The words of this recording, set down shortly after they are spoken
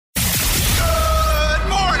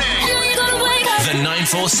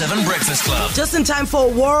947 Breakfast Club. Just in time for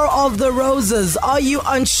War of the Roses. Are you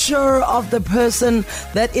unsure of the person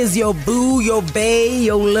that is your boo, your bae,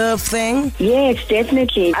 your love thing? Yes,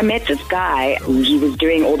 definitely. I met this guy. He was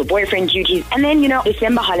doing all the boyfriend duties. And then,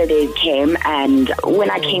 December holidays came. And when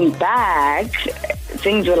I came back,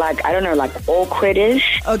 things were like, I don't know, like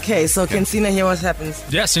awkwardish. Okay, so can Sina hear what happens?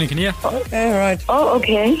 Yeah, Sina can hear. Okay, right. Oh,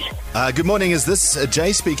 okay. Good morning. Is this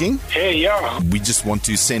Jay speaking? Hey, yeah. We just want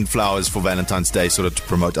to send flowers for Valentine's Day, sort of to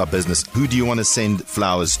promote our business. Who do you want to send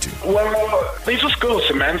flowers to? Well, there's this girl,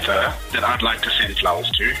 Samantha, that I'd like to send flowers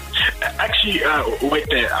to. Actually, wait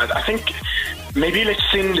there. I think maybe let's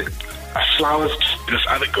send flowers to this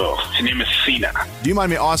other girl. Her name is Sina. Do you mind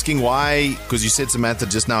me asking why? Because you said Samantha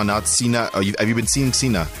just now, now it's Sina. Have you been seeing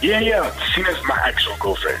Sina? Yeah. Sina's my actual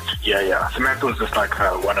girlfriend. Yeah. Samantha was just like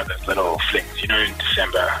one of those little flings, in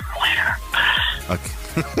December. Okay.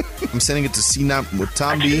 I'm sending it to Sina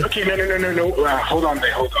Mutambi. Okay, no. Hold on.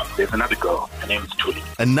 There's another girl. Her name is Tuli.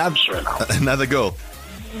 Another girl.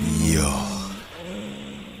 Yo.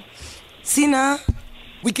 Sina?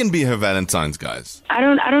 We can be her Valentine's, guys. I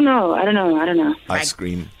don't know. Ice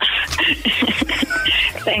cream.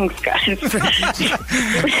 Thanks, guys.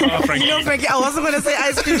 Frankie, I wasn't going to say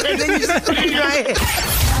ice cream, and then you just put it right.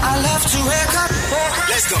 I love to wake up.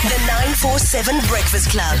 Let's go. The 947 Breakfast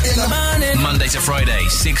Club. In the morning. Monday to Friday,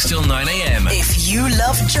 6 till 9 a.m. If you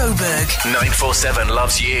love Joburg, 947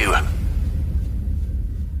 loves you.